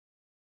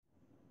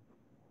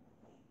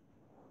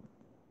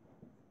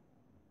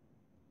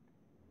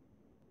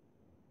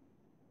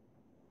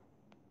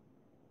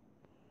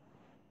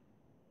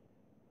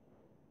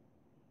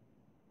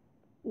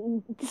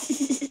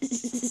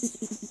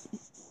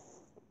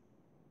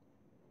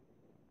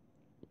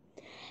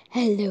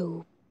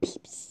Hello,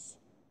 peeps.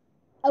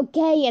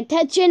 Okay,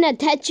 attention,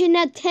 attention,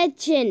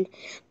 attention.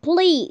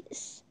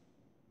 Please.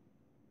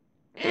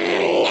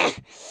 I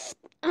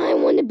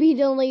want to be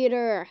the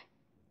leader.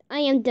 I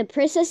am the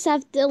princess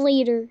of the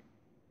leader.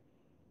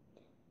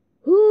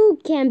 Who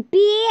can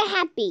be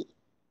happy?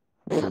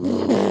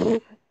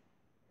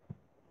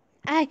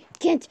 I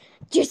can't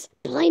just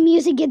play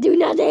music and do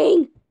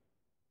nothing.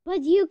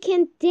 But you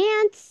can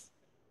dance.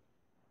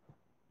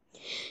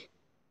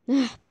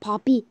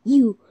 Poppy,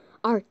 you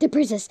are the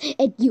princess,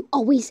 and you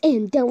always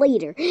am the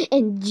leader,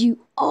 and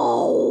you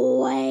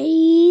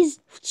always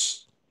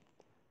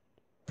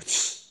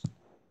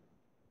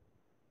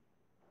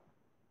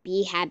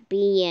be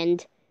happy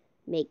and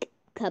make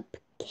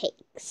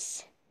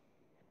cupcakes.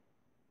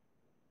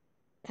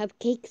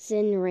 Cupcakes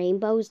and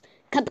rainbows.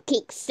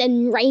 Cupcakes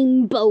and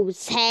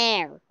rainbows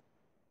hair.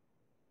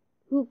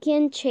 Who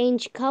can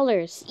change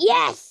colors?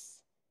 Yes!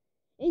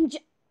 And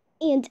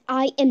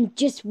I am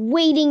just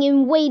waiting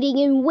and waiting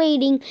and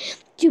waiting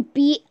to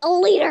be a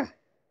leader.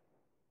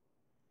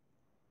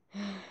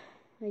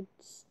 I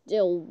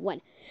still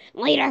want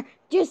leader.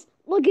 Just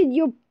look at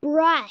your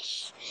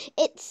brush.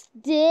 It's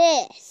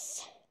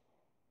this.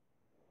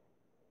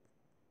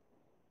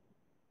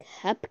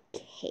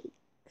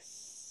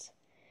 Cupcakes.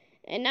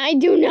 And I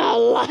do not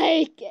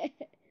like it.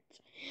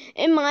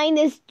 And mine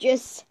is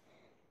just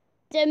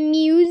the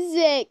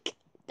music.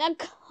 The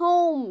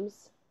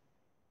combs.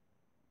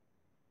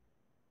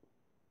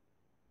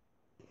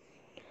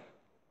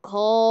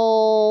 Calming.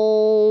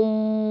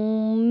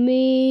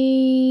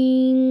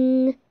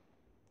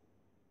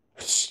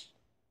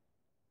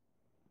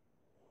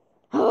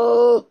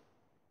 Oh.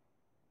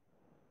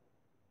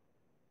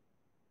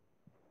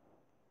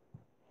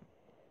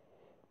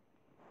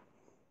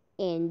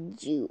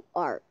 And you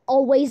are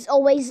always a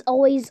leader.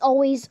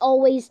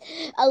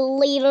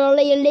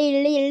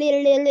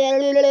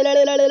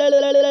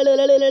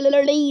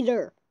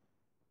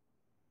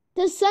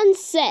 The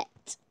sunset.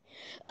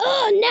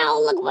 Oh, now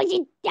look what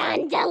you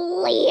done, the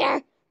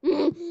leader.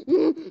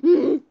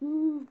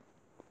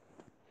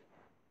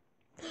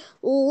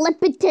 Let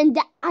pretend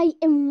that I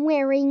am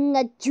wearing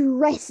a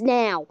dress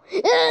now.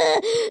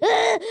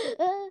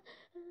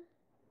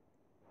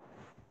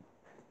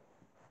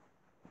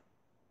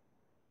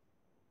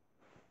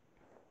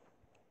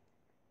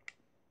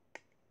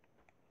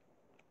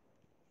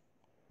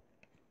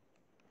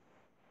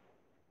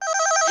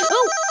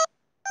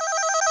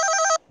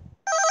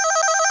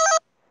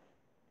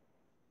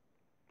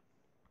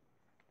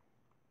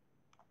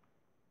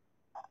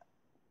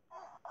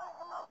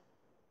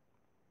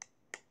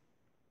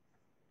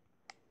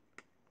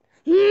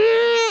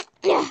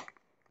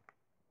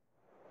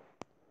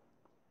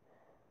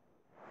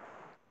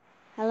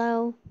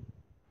 Hello?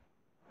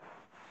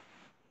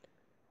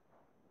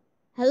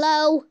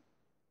 Hello?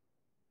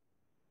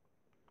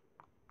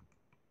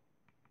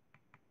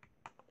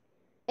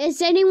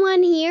 Is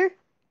anyone here?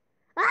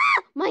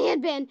 Ah! My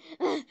headband!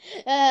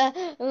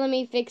 Let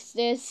me fix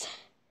this.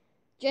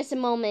 Just a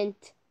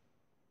moment.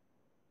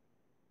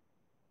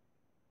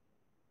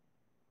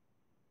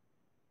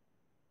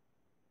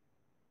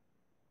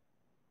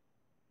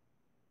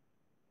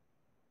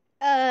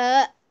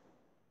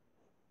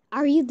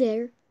 Are you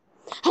there?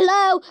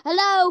 Hello?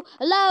 Hello?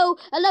 Hello?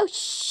 Hello?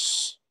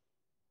 Shh!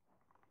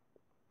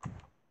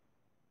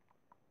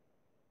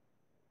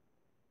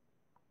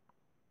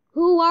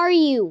 Who are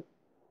you?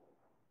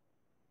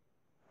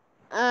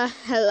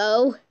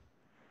 Hello?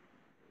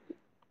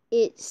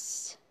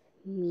 It's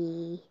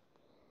me.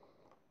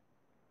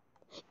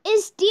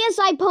 It's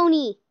DSI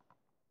Pony!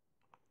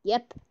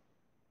 Yep.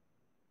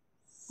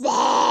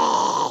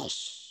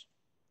 Fish!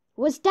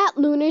 Was that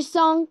Lunar's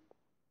song?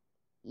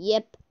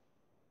 Yep.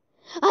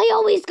 I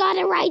always got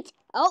it right!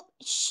 Oh,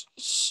 shh,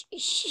 shh,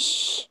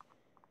 shh.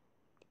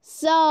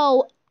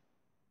 So...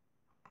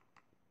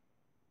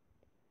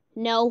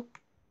 No.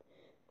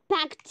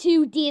 Back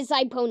to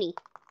DSI Pony.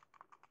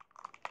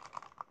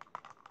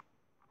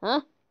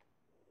 Huh?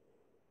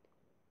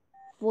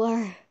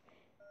 4,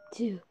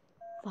 2,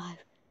 5,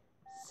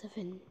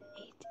 7,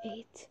 8,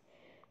 8,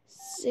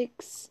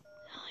 6,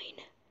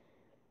 9,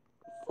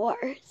 4,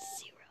 0.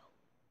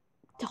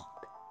 Dog.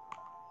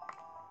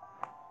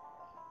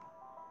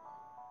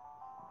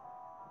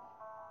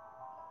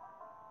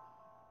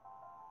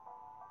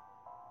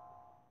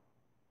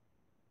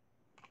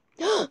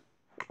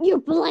 You're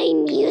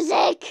playing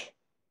music?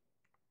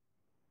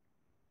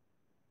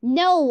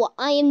 No,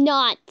 I am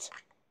not.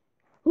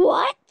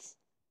 What?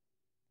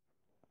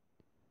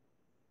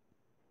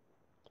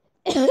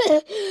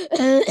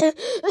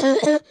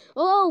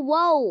 Oh,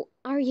 whoa.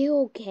 Are you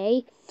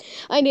okay?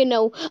 I didn't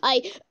know.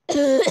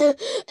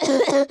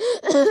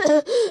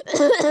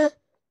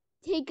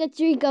 Take a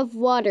drink of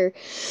water.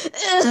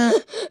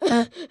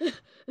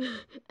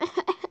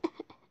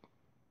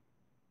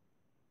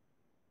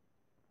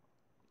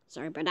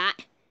 Sorry about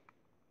that.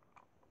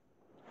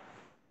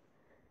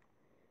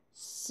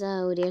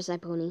 So, there's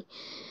that pony.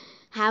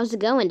 How's it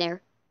going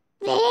there?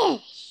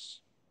 fish.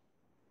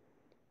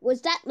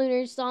 Was that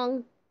Lunar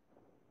Song?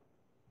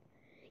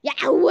 Yeah,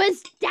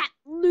 was that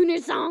Lunar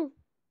Song?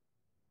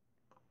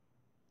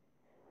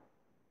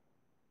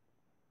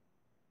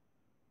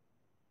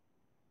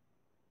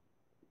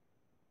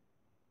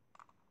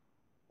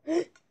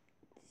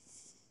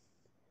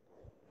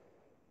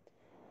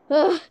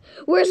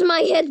 Where's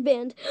my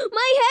headband?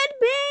 My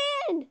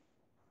headband!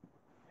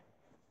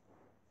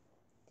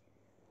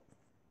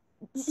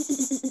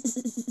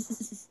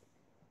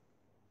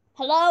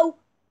 Hello?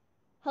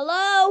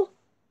 Hello?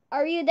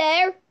 Are you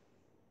there?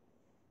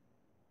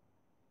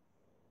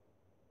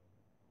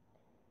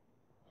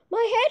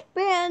 My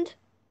headband!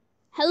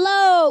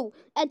 Hello!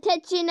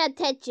 Attention,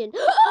 attention.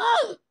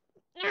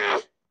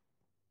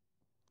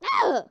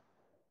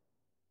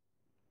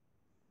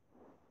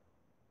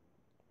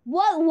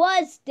 What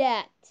was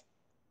that?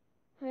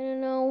 I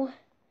don't know.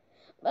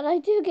 But I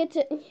do get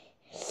to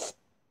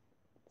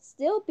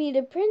still be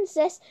the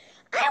princess.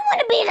 I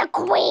want to be the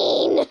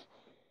queen!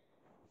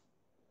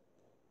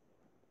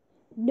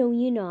 No,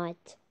 you're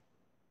not.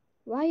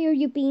 Why are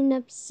you being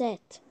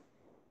upset?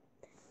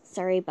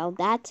 Sorry about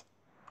that.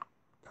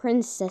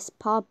 Princess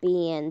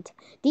Poppy and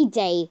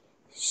DJ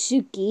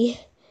Shuki.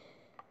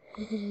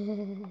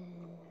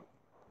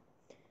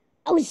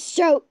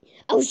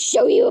 I'll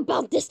show you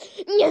about this.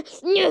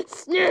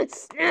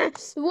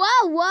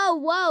 Whoa, whoa,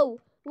 whoa,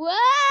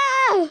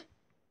 whoa!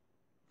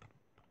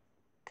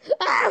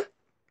 Ah!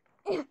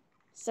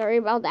 Sorry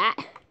about that.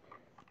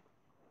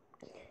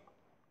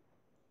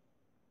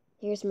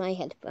 Here's my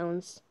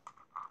headphones.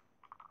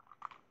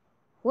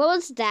 What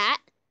was that?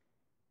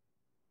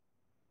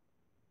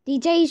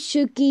 DJ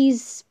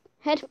Shuki's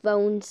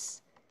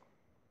headphones.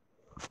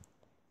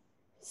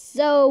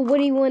 So, what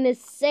do you want to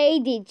say,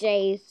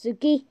 DJ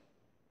Suki?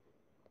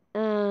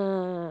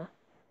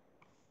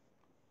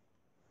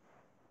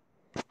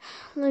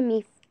 Let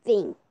me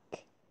think.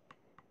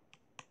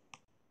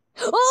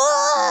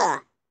 Oh!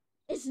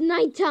 It's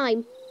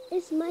nighttime.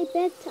 It's my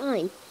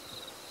bedtime.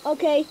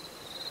 Okay.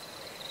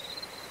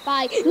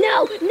 Bye.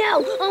 No,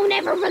 I'll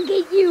never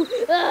forget you.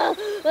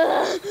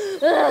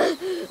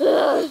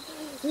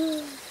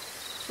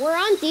 We're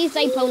on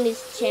DJ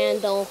Pony's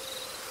channel.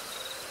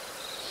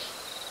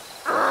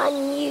 On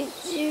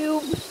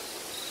YouTube.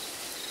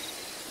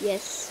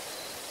 Yes.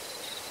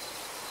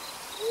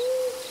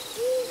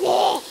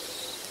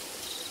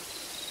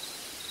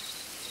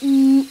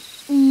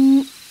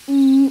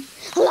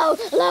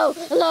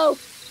 Hello.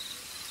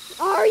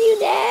 Are you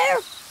there?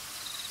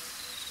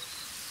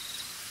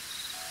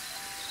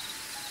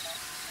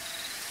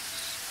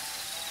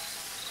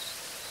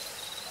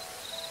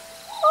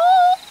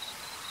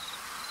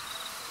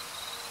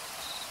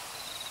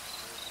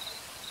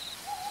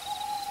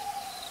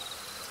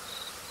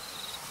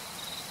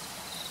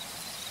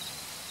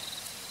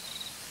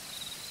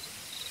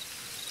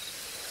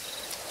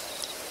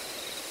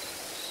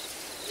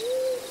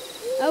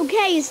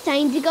 Okay, it's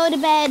time to go to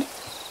bed.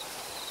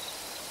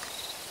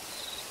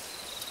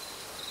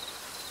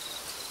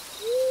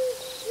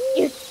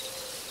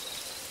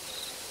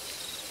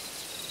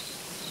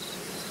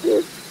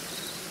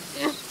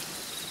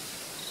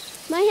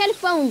 My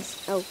headphones.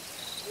 Oh.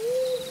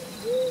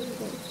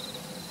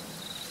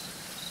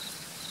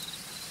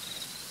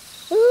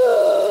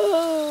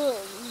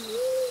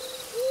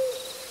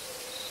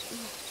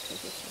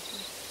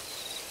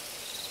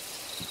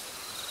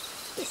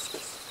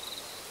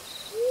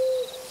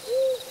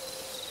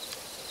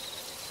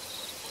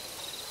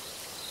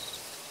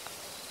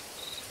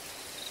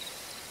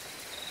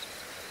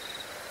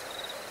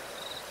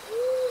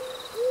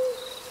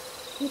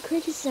 The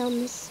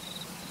criticisms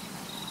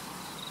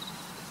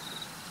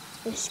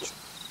is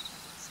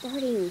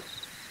starting.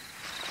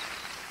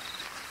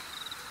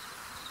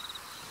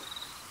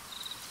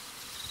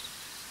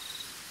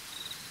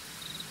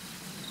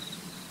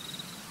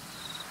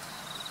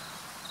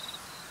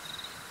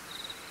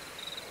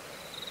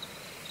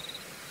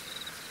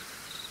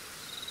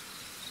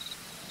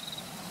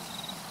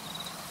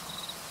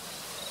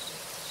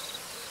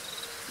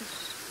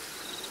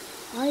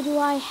 Why do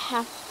I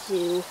have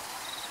to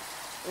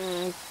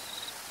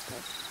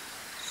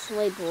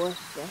sleep with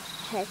the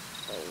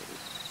headphones?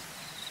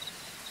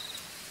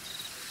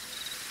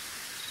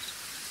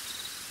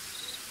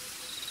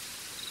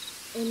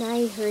 And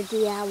I heard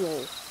the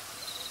owl.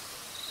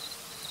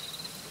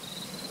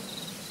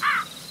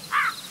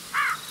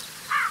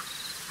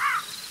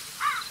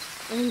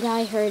 And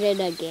I heard it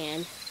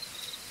again.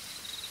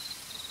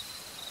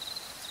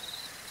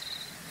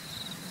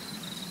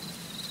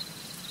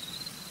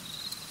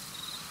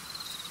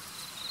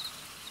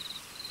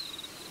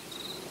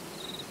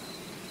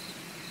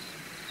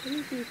 Can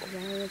you be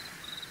quiet?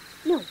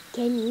 No,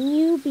 can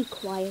you be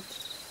quiet?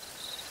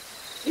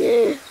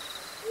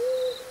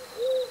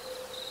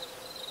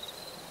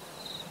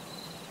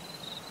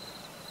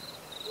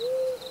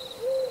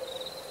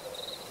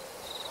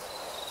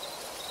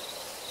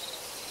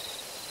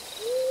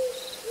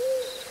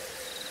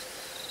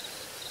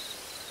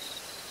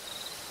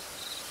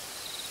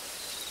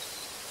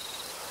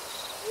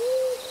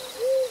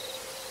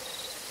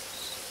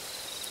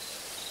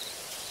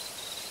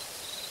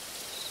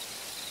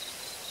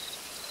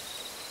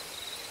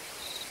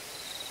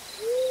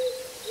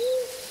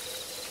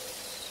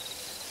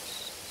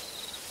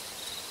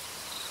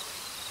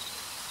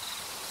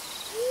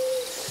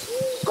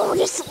 Go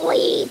to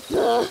sleep.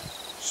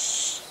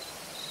 Shh.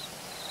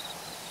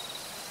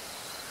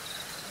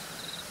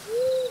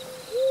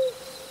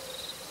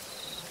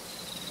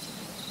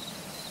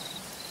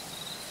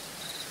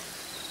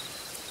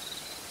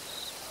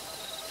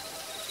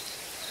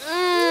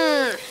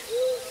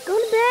 Go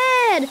to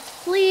bed,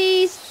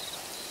 please.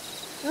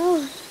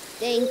 Oh,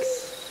 thanks.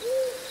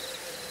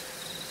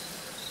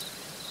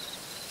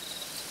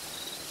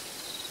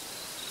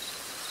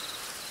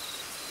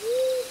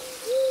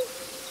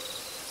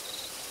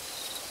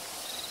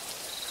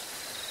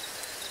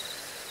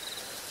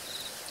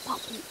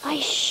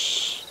 Poppy,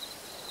 shh.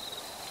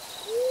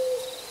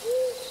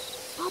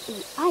 Poppy,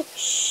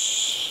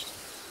 shh.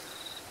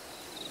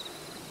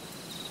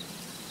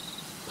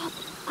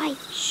 Poppy,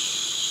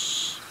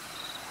 shh.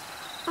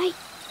 I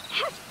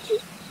have to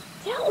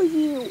tell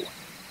you.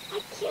 I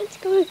can't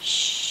go to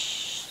sleep.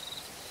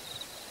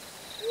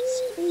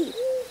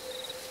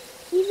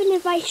 Even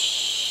if I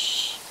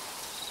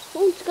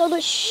won't go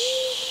to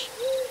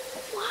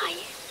Why?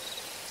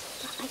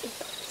 So that I can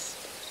go to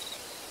sleep.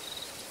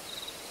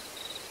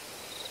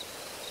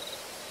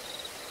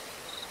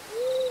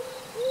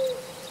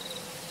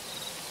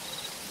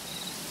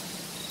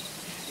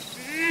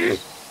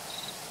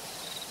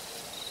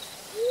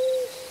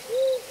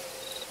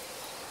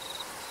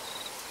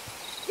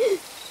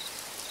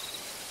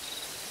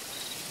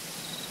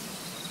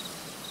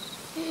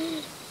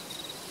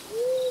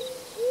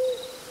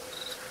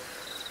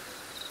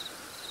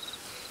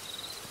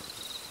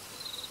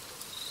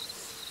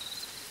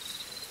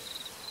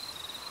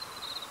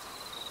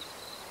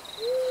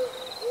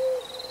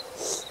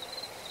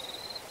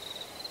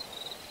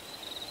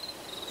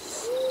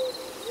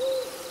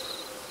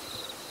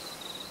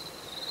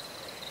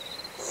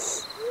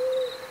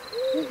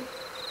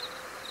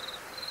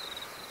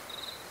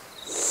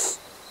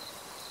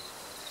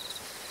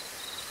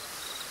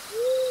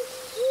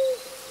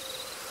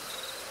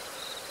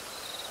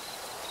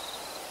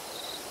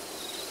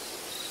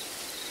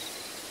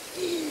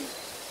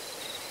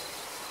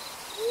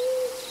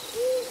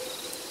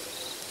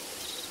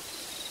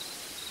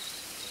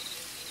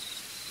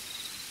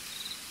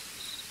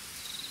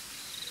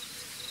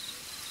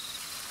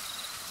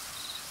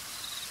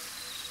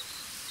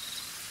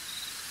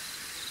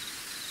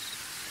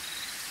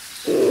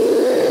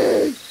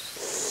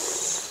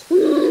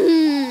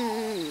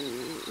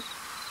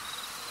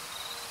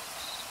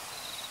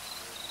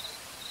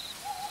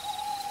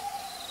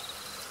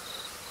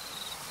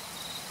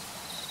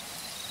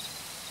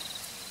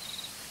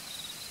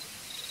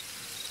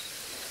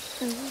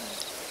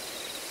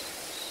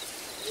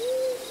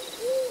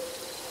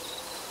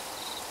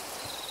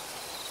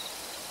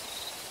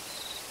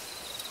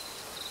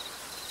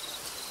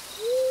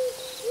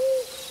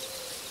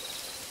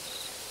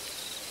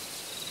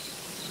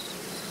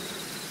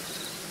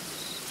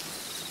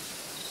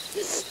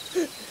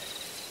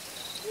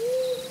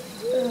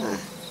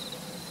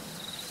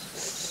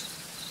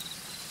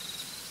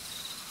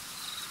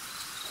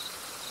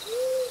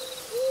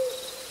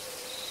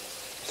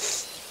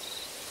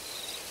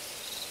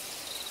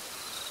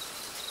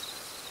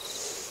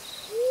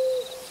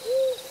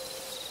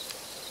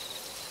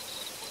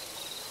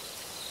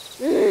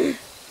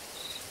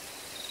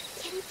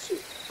 Can't you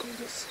go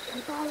to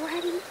sleep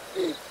already?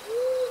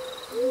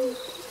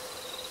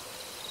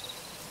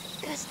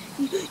 Because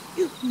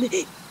you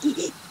make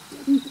me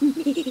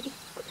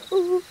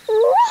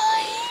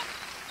cry.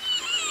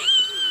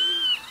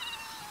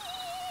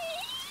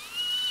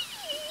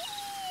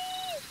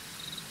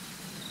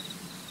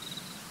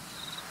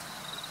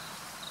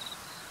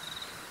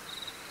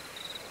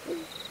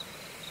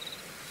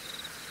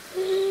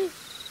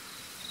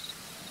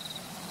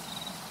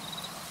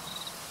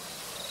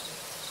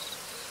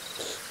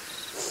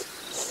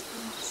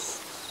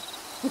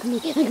 Hug me.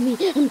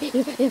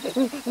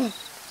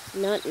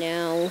 Not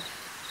now.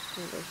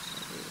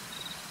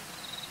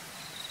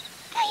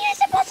 You're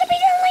supposed to be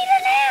the leader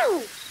now!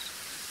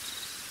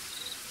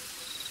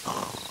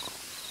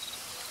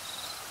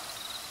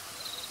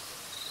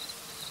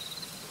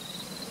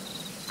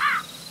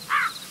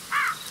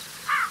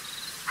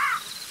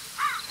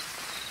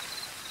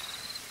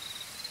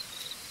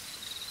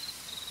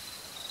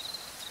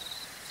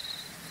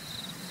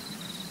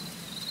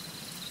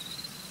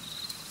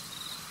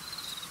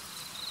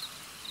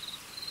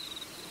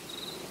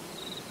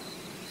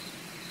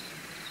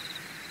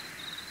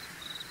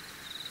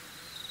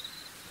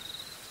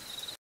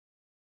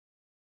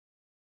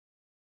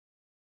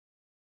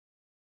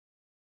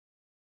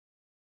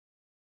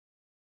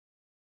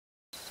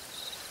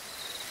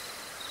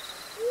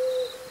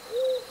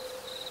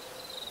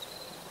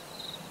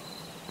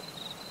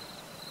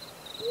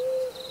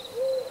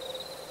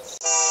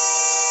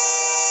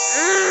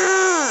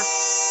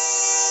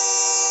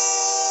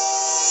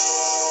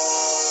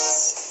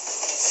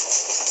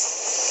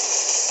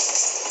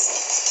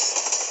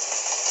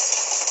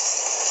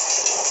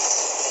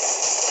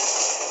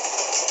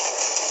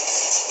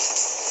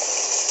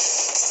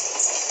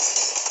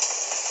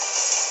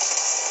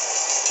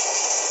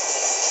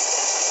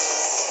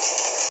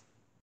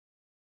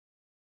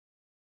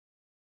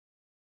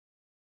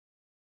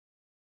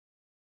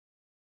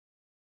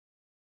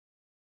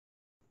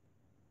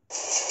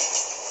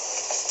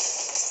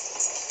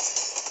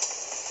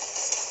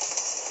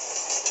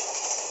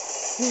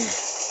 The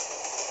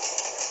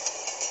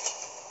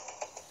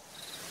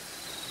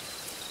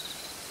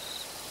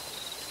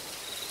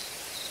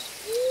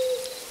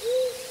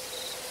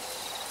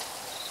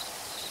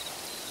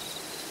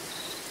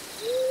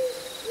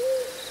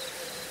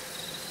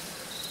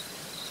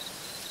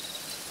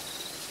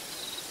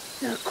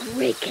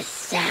cricket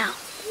sound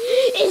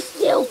is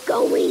still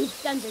going.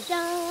 Dun dun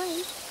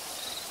dun.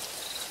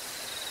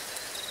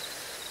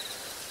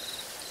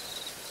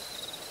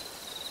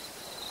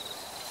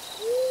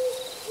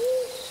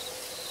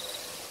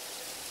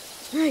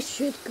 I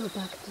should go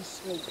back to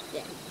sleep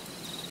then.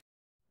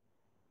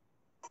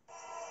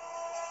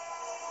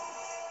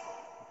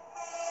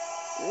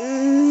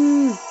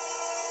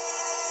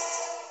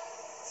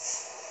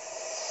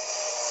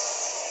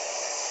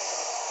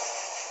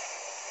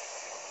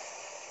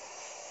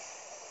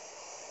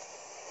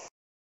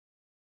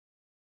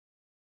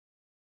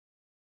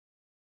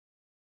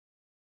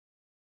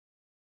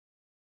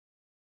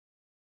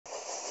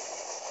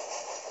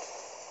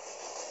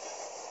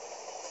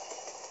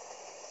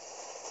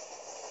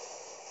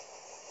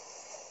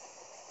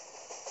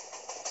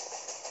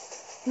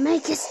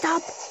 Make it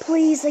stop,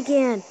 please,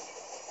 again.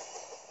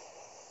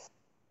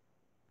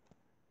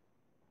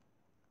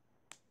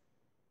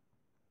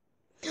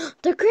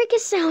 The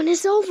cricket sound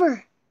is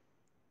over.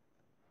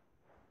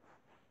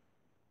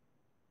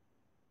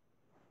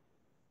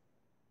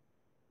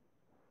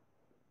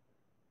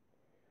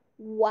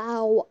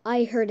 Wow,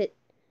 I heard it.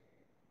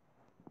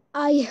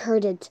 I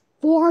heard it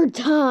 4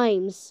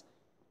 times.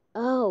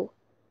 Oh,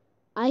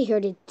 I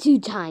heard it 2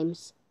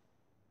 times.